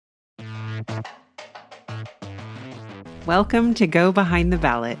Welcome to Go Behind the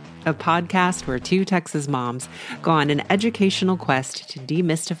Ballot, a podcast where two Texas moms go on an educational quest to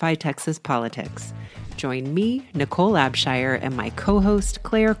demystify Texas politics. Join me, Nicole Abshire, and my co-host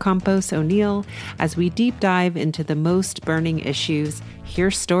Claire Campos O'Neill as we deep dive into the most burning issues,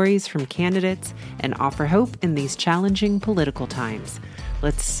 hear stories from candidates, and offer hope in these challenging political times.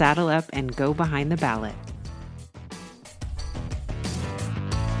 Let's saddle up and go behind the ballot.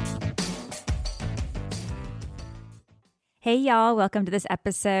 Hey, y'all. Welcome to this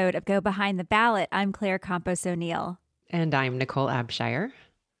episode of Go Behind the Ballot. I'm Claire Campos O'Neill. And I'm Nicole Abshire.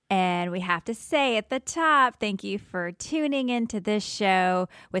 And we have to say at the top, thank you for tuning into this show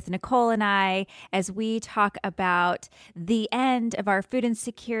with Nicole and I as we talk about the end of our food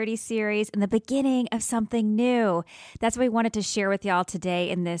insecurity series and the beginning of something new. That's what we wanted to share with y'all today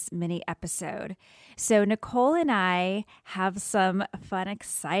in this mini episode. So Nicole and I have some fun,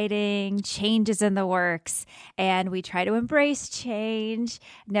 exciting changes in the works, and we try to embrace change,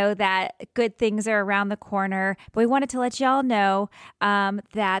 know that good things are around the corner, but we wanted to let y'all know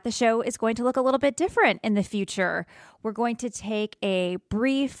that the show is going to look a little bit different in the future. We're going to take a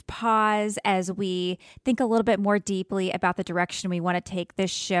brief pause as we think a little bit more deeply about the direction we want to take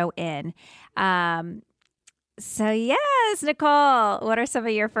this show in. So yes, Nicole, what are some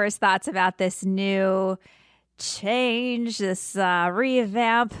of your first thoughts about this new change, this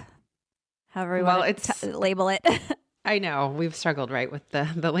revamp, however you want to label it? I know, we've struggled, right, with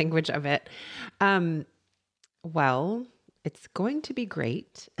the language of it. Well, it's going to be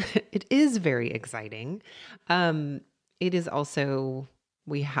great. It is very exciting. It is also,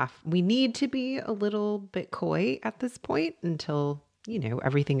 we need to be a little bit coy at this point until,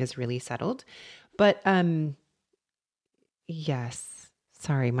 everything is really settled. But yes,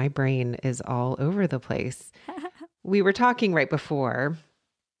 sorry, my brain is all over the place. We were talking right before,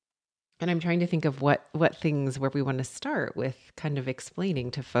 and I'm trying to think of what things where we want to start with kind of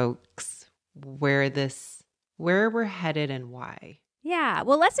explaining to folks where we're headed and why. Yeah.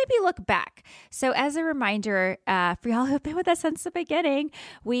 Well, let's maybe look back. So as a reminder, for y'all who've been with us since the beginning,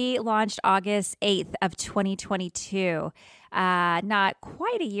 we launched August 8th of 2022. Not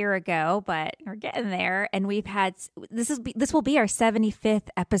quite a year ago, but we're getting there. And we've had, this will be our 75th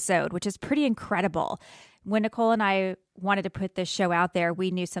episode, which is pretty incredible. When Nicole and I wanted to put this show out there,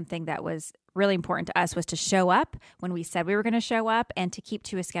 we knew something that was really important to us was to show up when we said we were going to show up and to keep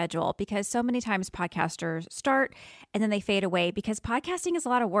to a schedule, because so many times podcasters start and then they fade away because podcasting is a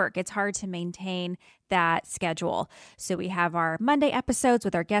lot of work. It's hard to maintain that schedule. So we have our Monday episodes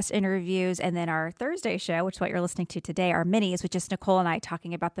with our guest interviews, and then our Thursday show, which is what you're listening to today, our minis, with just Nicole and I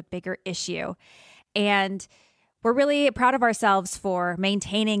talking about the bigger issue. And we're really proud of ourselves for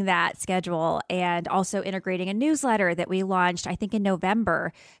maintaining that schedule and also integrating a newsletter that we launched, I think, in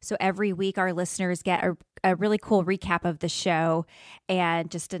November. So every week our listeners get a really cool recap of the show and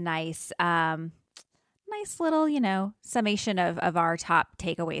just a nice little, summation of our top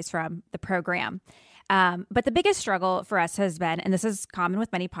takeaways from the program. But the biggest struggle for us has been, and this is common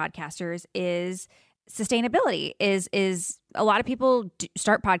with many podcasters, is sustainability. Is a lot of people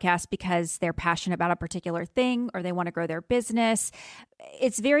start podcasts because they're passionate about a particular thing or they want to grow their business.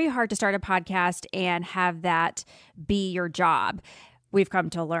 It's very hard to start a podcast and have that be your job. We've come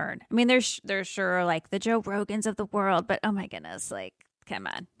to learn. I mean, there's sure like the Joe Rogans of the world, but oh my goodness, like, come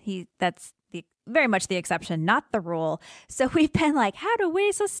on. That's very much the exception, not the rule. So we've been like, how do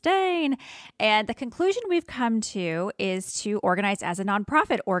we sustain? And the conclusion we've come to is to organize as a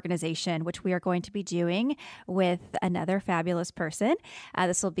nonprofit organization, which we are going to be doing with another fabulous person.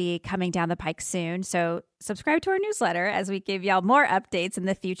 This will be coming down the pike soon. So subscribe to our newsletter as we give y'all more updates in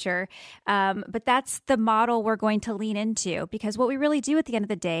the future. But that's the model we're going to lean into, because what we really do at the end of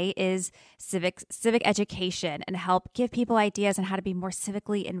the day is civic education and help give people ideas on how to be more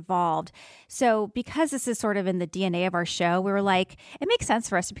civically involved. So because this is sort of in the DNA of our show, we were like, it makes sense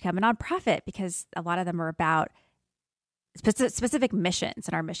for us to become a nonprofit because a lot of them are about specific missions,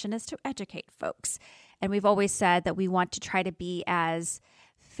 and our mission is to educate folks. And we've always said that we want to try to be as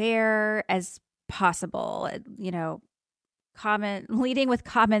fair as possible, leading with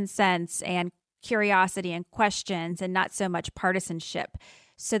common sense and curiosity and questions, and not so much partisanship.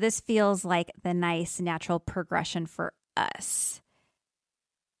 So this feels like the nice natural progression for us.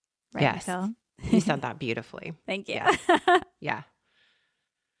 Right, yes. Nicole? You said that beautifully. Thank you. Yeah.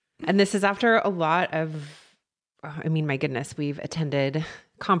 And this is after a lot of, my goodness, we've attended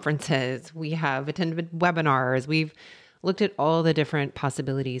conferences, we have attended webinars, we've looked at all the different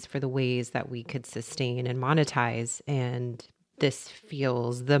possibilities for the ways that we could sustain and monetize. And this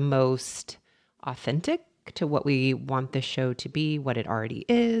feels the most authentic back to what we want the show to be, what it already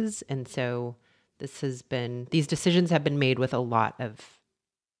is. And so these decisions have been made with a lot of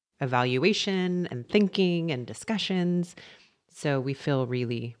evaluation and thinking and discussions. So we feel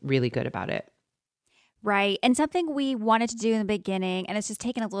really, really good about it. Right. And something we wanted to do in the beginning, and it's just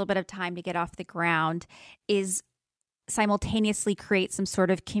taken a little bit of time to get off the ground, is simultaneously create some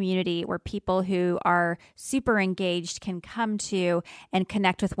sort of community where people who are super engaged can come to and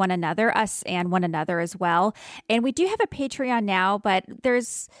connect with one another, us and one another as well. And we do have a Patreon now, but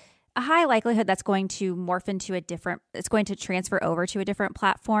there's a high likelihood that's going to morph into it's going to transfer over to a different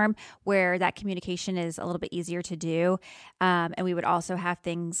platform where that communication is a little bit easier to do. And we would also have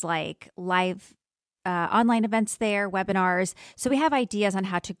things like live online events there, webinars. So we have ideas on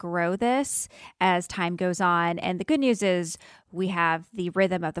how to grow this as time goes on. And the good news is we have the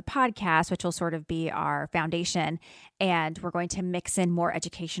rhythm of the podcast, which will sort of be our foundation. And we're going to mix in more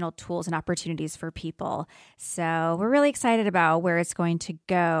educational tools and opportunities for people. So we're really excited about where it's going to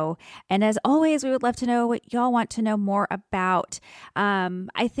go. And as always, we would love to know what y'all want to know more about.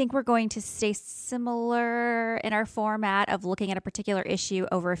 I think we're going to stay similar in our format of looking at a particular issue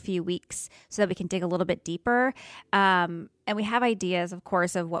over a few weeks so that we can dig a little bit deeper. And we have ideas, of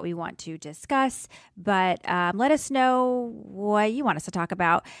course, of what we want to discuss, but let us know what you want us to talk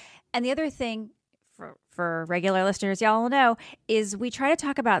about. And the other thing for regular listeners, y'all know, is we try to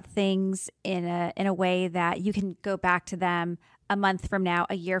talk about things in a way that you can go back to them a month from now,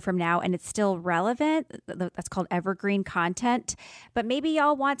 a year from now, and it's still relevant. That's called evergreen content. But maybe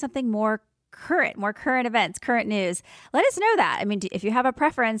y'all want something more current events, current news. Let us know that. I mean, if you have a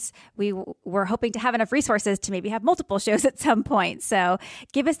preference, we're hoping to have enough resources to maybe have multiple shows at some point. So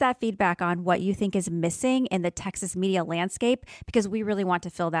give us that feedback on what you think is missing in the Texas media landscape, because we really want to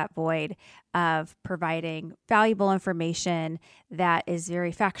fill that void of providing valuable information that is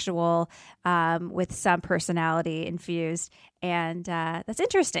very factual, with some personality infused, and that's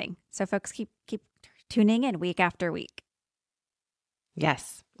interesting. So folks, keep tuning in week after week.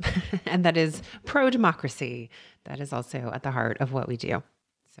 Yes. And that is pro-democracy. That is also at the heart of what we do.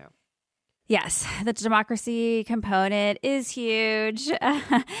 So, yes, the democracy component is huge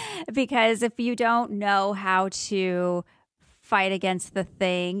because if you don't know how to fight against the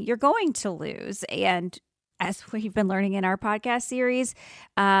thing, you're going to lose. And as we've been learning in our podcast series,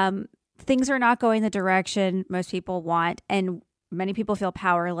 things are not going the direction most people want. And many people feel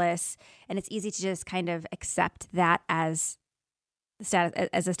powerless. And it's easy to just kind of accept that as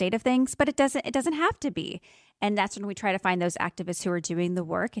a state of things, but it doesn't have to be. And that's when we try to find those activists who are doing the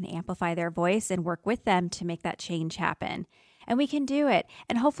work and amplify their voice and work with them to make that change happen. And we can do it.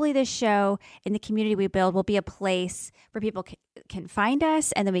 And hopefully this show and the community we build will be a place where people can find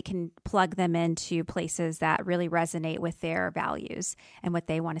us, and then we can plug them into places that really resonate with their values and what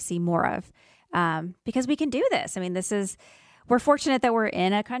they want to see more of. Because we can do this. I mean, we're fortunate that we're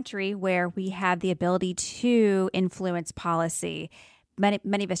in a country where we have the ability to influence policy.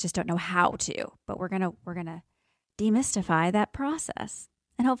 Many of us just don't know how to, but we're gonna demystify that process.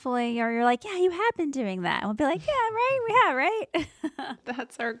 And hopefully you're like, yeah, you have been doing that. And we'll be like, yeah, right, we have, right?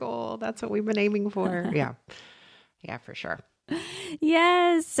 That's our goal. That's what we've been aiming for. Yeah. Yeah, for sure.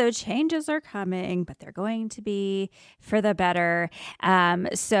 Yes. So changes are coming, but they're going to be for the better.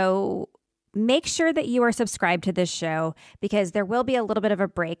 So make sure that you are subscribed to this show, because there will be a little bit of a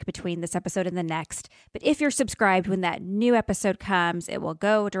break between this episode and the next. But if you're subscribed, when that new episode comes, it will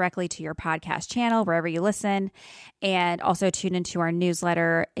go directly to your podcast channel, wherever you listen. And also tune into our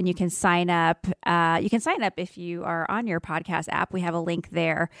newsletter, and you can sign up. You can sign up if you are on your podcast app. We have a link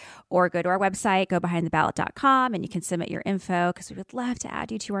there, or go to our website, gobehindtheballot.com, and you can submit your info, because we would love to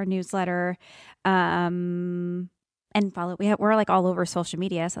add you to our newsletter. And follow. We're like all over social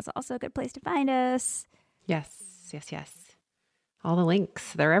media, so that's also a good place to find us. Yes. All the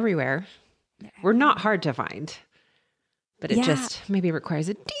links, they're everywhere. We're not hard to find, but it just maybe requires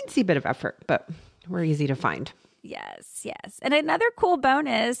a teensy bit of effort, but we're easy to find. Yes. And another cool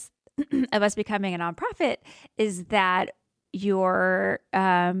bonus of us becoming a nonprofit is that your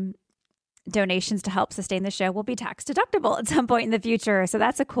donations to help sustain the show will be tax deductible at some point in the future. So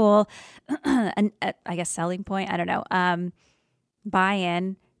that's a cool, I guess, selling point. I don't know,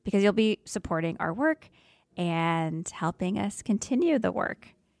 buy-in, because you'll be supporting our work and helping us continue the work,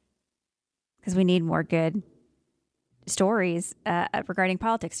 because we need more good stories regarding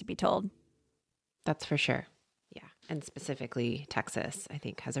politics to be told. That's for sure. Yeah. And specifically Texas, I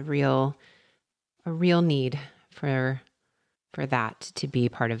think, has a real need for that to be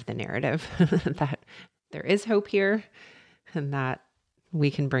part of the narrative, that there is hope here and that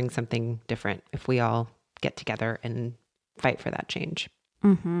we can bring something different if we all get together and fight for that change.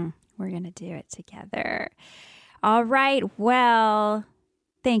 Mm-hmm. We're going to do it together. All right. Well,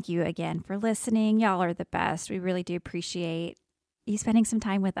 thank you again for listening. Y'all are the best. We really do appreciate you spending some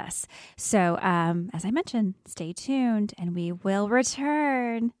time with us. So, as I mentioned, stay tuned and we will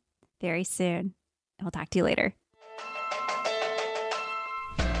return very soon. And we'll talk to you later.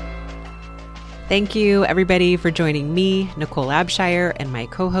 Thank you, everybody, for joining me, Nicole Abshire, and my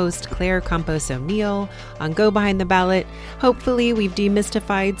co-host, Claire Campos O'Neill, on Go Behind the Ballot. Hopefully, we've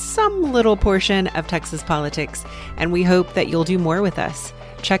demystified some little portion of Texas politics, and we hope that you'll do more with us.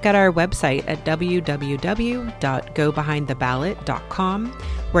 Check out our website at www.gobehindtheballot.com,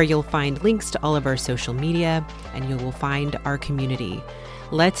 where you'll find links to all of our social media, and you will find our community.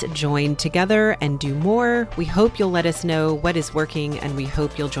 Let's join together and do more. We hope you'll let us know what is working, and we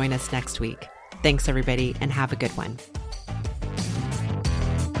hope you'll join us next week. Thanks, everybody, and have a good one.